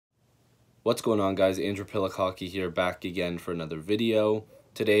What's going on, guys? Andrew Piluk Hockey here, back again for another video.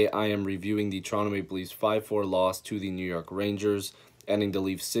 Today I am reviewing the Toronto Maple Leafs 5-4 loss to the New York Rangers, ending the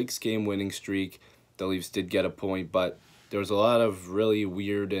Leafs 6-game winning streak. The Leafs did get a point, but there was a lot of really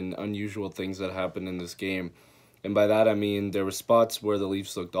weird and unusual things that happened in this game. And by that I mean there were spots where the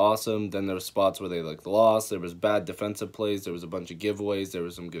Leafs looked awesome, then there were spots where they looked lost, there was bad defensive plays, there was a bunch of giveaways, there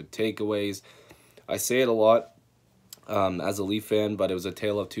was some good takeaways. I say it a lot as a Leaf fan, but it was a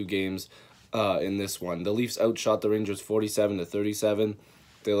tale of two games in this one. The Leafs outshot the Rangers 47-37.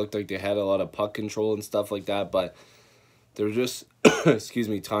 They looked like they had a lot of puck control and stuff like that, but there were just, excuse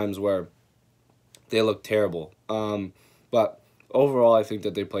me, times where they looked terrible. But overall, I think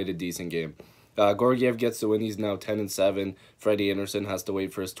that they played a decent game. Gorgiev gets the win. He's now 10-7. Freddie Anderson has to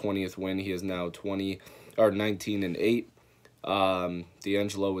wait for his 20th win. He is now 19-8.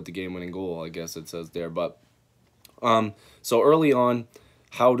 D'Angelo with the game-winning goal, I guess it says there. But so early on,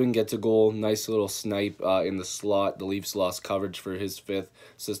 Howden gets a goal. Nice little snipe in the slot. The Leafs lost coverage for his fifth,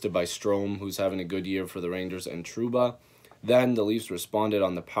 assisted by Strome, who's having a good year for the Rangers, and Trouba. Then the Leafs responded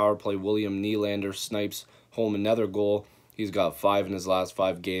on the power play. William Nylander snipes home another goal. He's got 5 in his last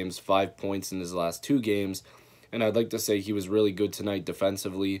 5 games, 5 points in his last 2 games. And I'd like to say he was really good tonight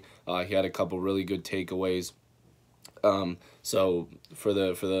defensively. He had a couple really good takeaways. So for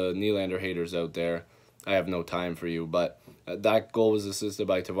the Nylander haters out there, I have no time for you. But that goal was assisted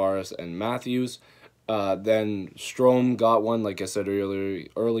by Tavares and Matthews. Then Strome got one, like I said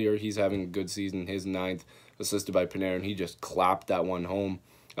earlier. He's having a good season, his 9th, assisted by Panarin. He just clapped that one home,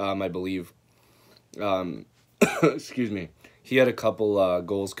 I believe. Excuse me. He had a couple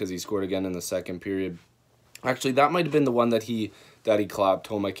goals because he scored again in the second period. Actually, that might have been the one that he clapped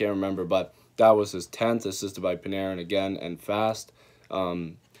home. I can't remember, but that was his 10th, assisted by Panarin again and fast.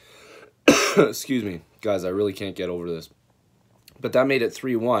 Excuse me, guys. I really can't get over this. But that made it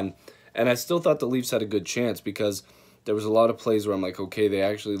 3-1, and I still thought the Leafs had a good chance because there was a lot of plays where I'm like, okay, they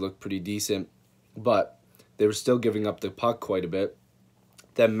actually looked pretty decent, but they were still giving up the puck quite a bit.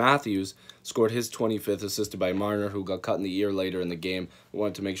 Then Matthews scored his 25th, assisted by Marner, who got cut in the ear later in the game. I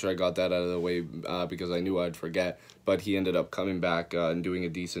wanted to make sure I got that out of the way because I knew I'd forget, but he ended up coming back and doing a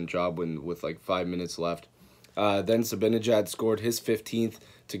decent job with like 5 minutes left. Then Zibanejad scored his 15th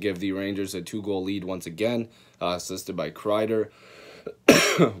to give the Rangers a 2-goal lead once again, assisted by Kreider.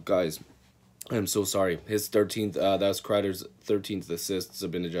 Guys, I'm so sorry. His 13th, that was Kreider's 13th assist,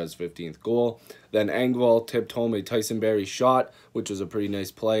 Zibanejad's 15th goal. Then Engvall tipped home a Tyson Barrie shot, which was a pretty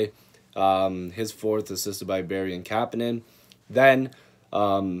nice play. His 4th, assisted by Barrie and Kapanen. Then,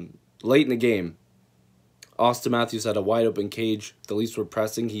 late in the game, Austin Matthews had a wide-open cage. The Leafs were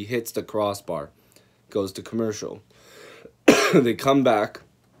pressing. He hits the crossbar. Goes to commercial. They come back,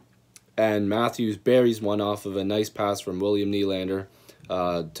 and Matthews buries one off of a nice pass from William Nylander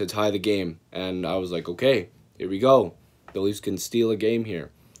to tie the game. And I was like, okay, here we go. The Leafs can steal a game here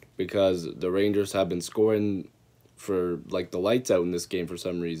because the Rangers have been scoring for like the lights out in this game for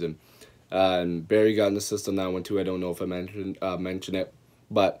some reason. And Barrie got an assist on that one too. I don't know if I mentioned it,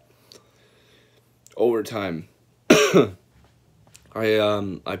 but overtime.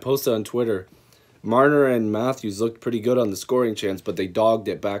 I posted on Twitter. Marner and Matthews looked pretty good on the scoring chance, but they dogged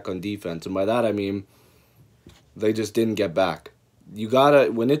it back on defense. And by that, I mean they just didn't get back. You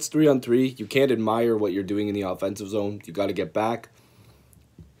gotta, when it's 3-on-3, you can't admire what you're doing in the offensive zone. You gotta get back.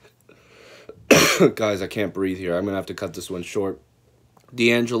 Guys, I can't breathe here. I'm gonna have to cut this one short.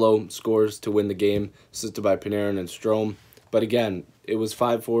 D'Angelo scores to win the game, assisted by Panarin and Strome. But again, it was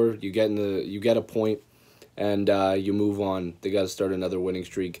 5-4. You get a point, and you move on. They got to start another winning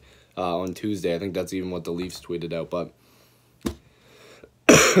streak on Tuesday. I think that's even what the Leafs tweeted out. But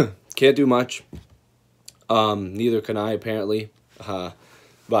can't do much. Neither can I, apparently.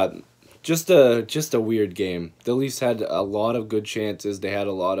 But just a weird game. The Leafs had a lot of good chances. They had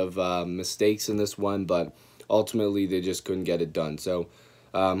a lot of mistakes in this one, but ultimately they just couldn't get it done. So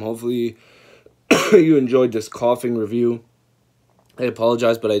hopefully you enjoyed this coughing review. I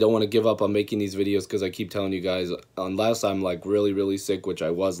apologize, but I don't want to give up on making these videos because I keep telling you guys, unless I'm like really sick, which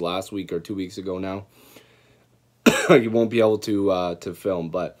I was last week or 2 weeks ago now, you won't be able to film.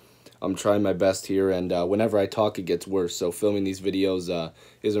 But I'm trying my best here, and whenever I talk, it gets worse. So filming these videos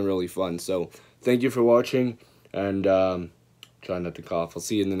isn't really fun. So thank you for watching, and try not to cough. I'll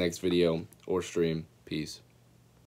see you in the next video or stream. Peace.